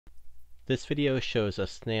This video shows a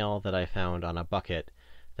snail that I found on a bucket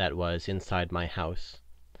that was inside my house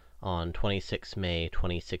on 26 May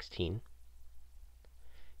 2016.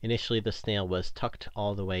 Initially, the snail was tucked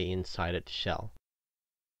all the way inside its shell.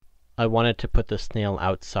 I wanted to put the snail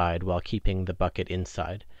outside while keeping the bucket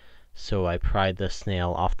inside, so I pried the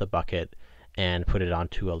snail off the bucket and put it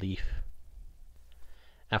onto a leaf.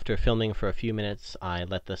 After filming for a few minutes, I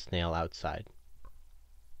let the snail outside.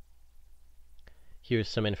 Here's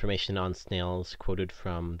some information on snails quoted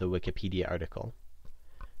from the Wikipedia article.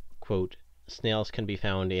 Quote, "Snails can be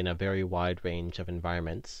found in a very wide range of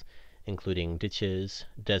environments, including ditches,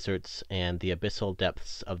 deserts, and the abyssal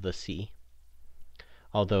depths of the sea.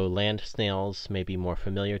 Although land snails may be more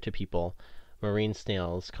familiar to people, marine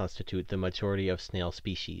snails constitute the majority of snail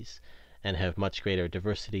species and have much greater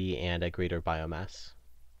diversity and a greater biomass.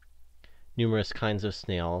 Numerous kinds of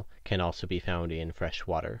snail can also be found in fresh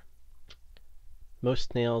water.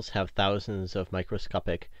 Most snails have thousands of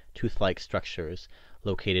microscopic, tooth-like structures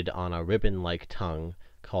located on a ribbon-like tongue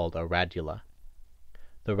called a radula.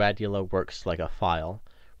 The radula works like a file,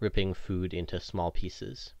 ripping food into small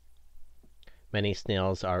pieces. Many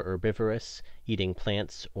snails are herbivorous, eating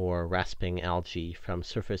plants or rasping algae from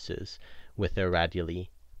surfaces with their radulae,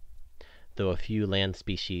 though a few land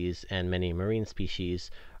species and many marine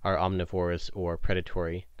species are omnivores or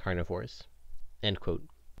predatory carnivores." End quote.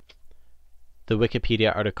 The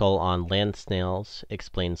Wikipedia article on land snails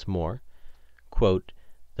explains more. Quote,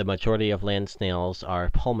 "The majority of land snails are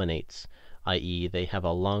pulmonates, i.e. they have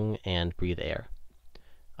a lung and breathe air.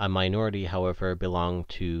 A minority, however, belong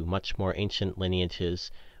to much more ancient lineages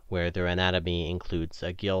where their anatomy includes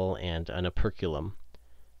a gill and an operculum.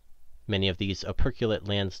 Many of these operculate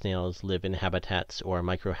land snails live in habitats or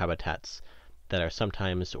microhabitats that are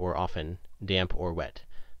sometimes or often damp or wet,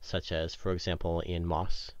 such as, for example, in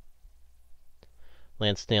moss.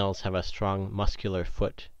 Land snails have a strong muscular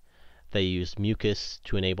foot. They use mucus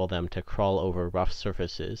to enable them to crawl over rough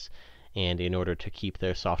surfaces and in order to keep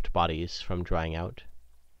their soft bodies from drying out.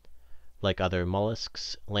 Like other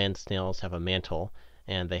mollusks, land snails have a mantle,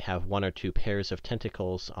 and they have one or two pairs of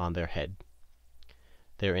tentacles on their head.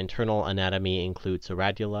 Their internal anatomy includes a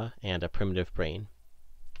radula and a primitive brain.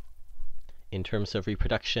 In terms of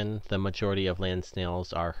reproduction, the majority of land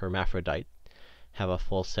snails are hermaphrodite, have a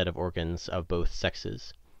full set of organs of both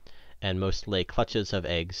sexes, and most lay clutches of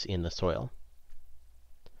eggs in the soil.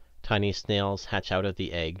 Tiny snails hatch out of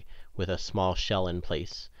the egg with a small shell in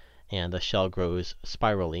place, and the shell grows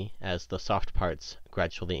spirally as the soft parts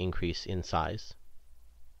gradually increase in size.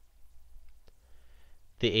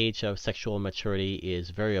 The age of sexual maturity is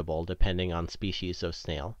variable depending on species of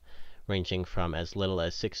snail, ranging from as little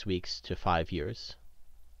as 6 weeks to 5 years.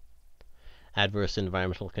 Adverse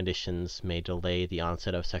environmental conditions may delay the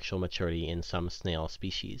onset of sexual maturity in some snail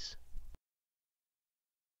species.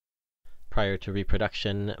 Prior to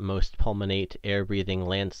reproduction, most pulmonate, air-breathing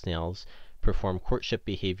land snails perform courtship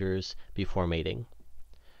behaviors before mating.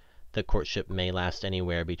 The courtship may last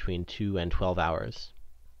anywhere between 2 and 12 hours.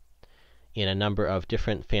 In a number of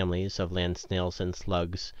different families of land snails and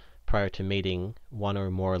slugs, prior to mating, one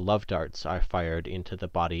or more love darts are fired into the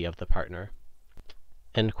body of the partner."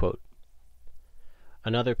 End quote.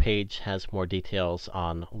 Another page has more details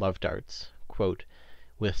on love darts. Quote,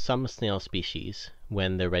 "With some snail species,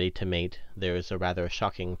 when they're ready to mate, there's a rather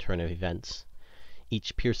shocking turn of events.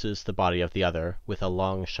 Each pierces the body of the other with a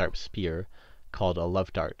long, sharp spear called a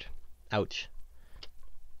love dart. Ouch.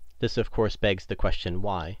 This, of course, begs the question,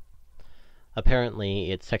 why? Apparently,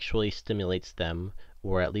 it sexually stimulates them,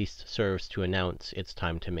 or at least serves to announce it's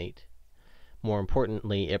time to mate. More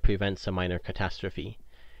importantly, it prevents a minor catastrophe.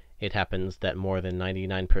 It happens that more than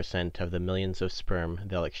 99% of the millions of sperm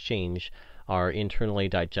they'll exchange are internally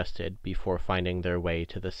digested before finding their way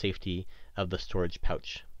to the safety of the storage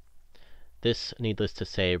pouch. This, needless to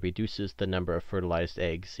say, reduces the number of fertilized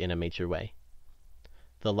eggs in a major way.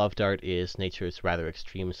 The love dart is nature's rather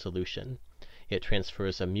extreme solution. It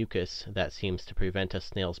transfers a mucus that seems to prevent a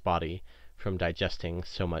snail's body from digesting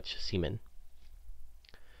so much semen.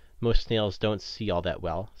 Most snails don't see all that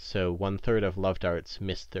well, so 1/3 of love darts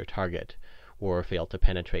miss their target, or fail to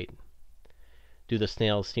penetrate. Do the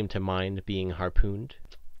snails seem to mind being harpooned?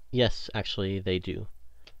 Yes, actually, they do.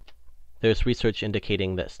 There's research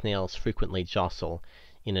indicating that snails frequently jostle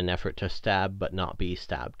in an effort to stab but not be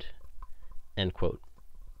stabbed." End quote.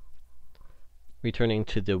 Returning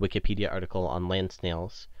to the Wikipedia article on land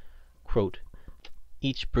snails, quote,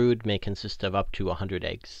 "Each brood may consist of up to 100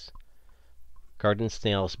 eggs. Garden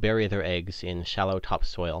snails bury their eggs in shallow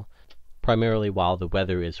topsoil, primarily while the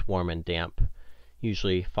weather is warm and damp,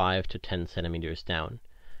 usually 5 to 10 centimeters down,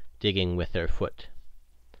 digging with their foot.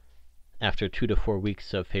 After 2 to 4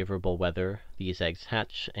 weeks of favorable weather, these eggs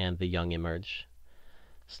hatch and the young emerge.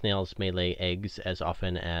 Snails may lay eggs as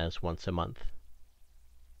often as once a month.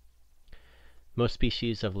 Most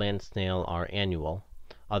species of land snail are annual.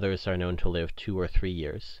 Others are known to live 2 or 3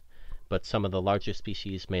 years, but some of the larger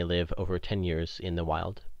species may live over 10 years in the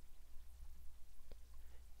wild.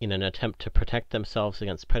 In an attempt to protect themselves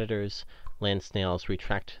against predators, land snails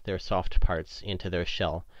retract their soft parts into their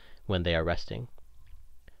shell when they are resting.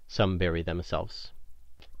 Some bury themselves."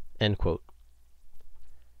 End quote.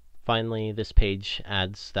 Finally, this page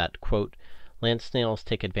adds that, quote, "land snails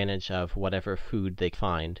take advantage of whatever food they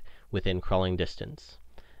find within crawling distance,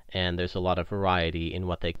 and there's a lot of variety in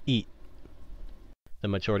what they eat. The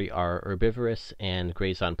majority are herbivorous and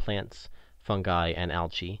graze on plants, fungi, and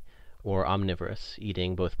algae, or omnivorous,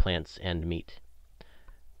 eating both plants and meat.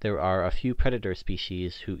 There are a few predator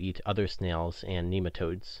species who eat other snails and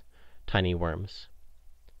nematodes, tiny worms.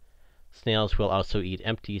 Snails will also eat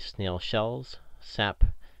empty snail shells, sap,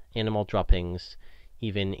 animal droppings,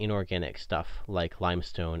 even inorganic stuff like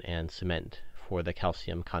limestone and cement for the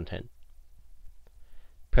calcium content.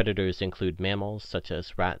 Predators include mammals such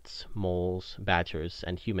as rats, moles, badgers,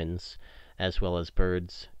 and humans, as well as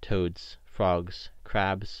birds, toads, frogs,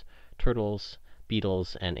 crabs, turtles,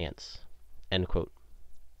 beetles, and ants." End quote.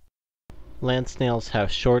 Land snails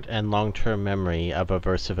have short and long-term memory of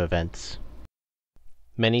aversive events.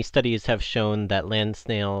 Many studies have shown that land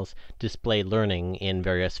snails display learning in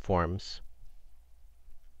various forms.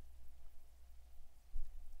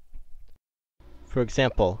 For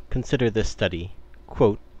example, consider this study.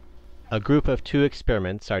 Quote, "A group of 2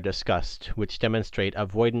 experiments are discussed which demonstrate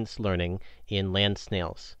avoidance learning in land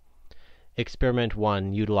snails. Experiment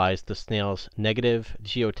 1 utilized the snail's negative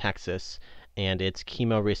geotaxis and its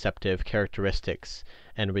chemoreceptive characteristics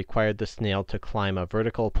and required the snail to climb a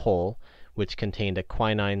vertical pole which contained a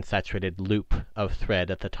quinine-saturated loop of thread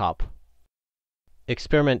at the top.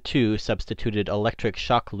 Experiment 2 substituted electric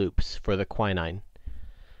shock loops for the quinine.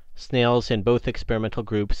 Snails in both experimental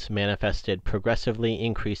groups manifested progressively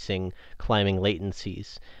increasing climbing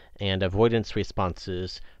latencies and avoidance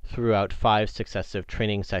responses throughout 5 successive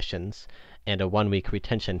training sessions and a 1-week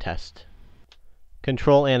retention test.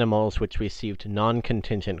 Control animals which received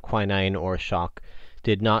non-contingent quinine or shock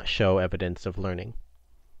did not show evidence of learning.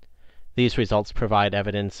 These results provide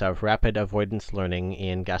evidence of rapid avoidance learning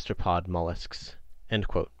in gastropod mollusks." End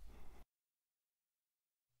quote.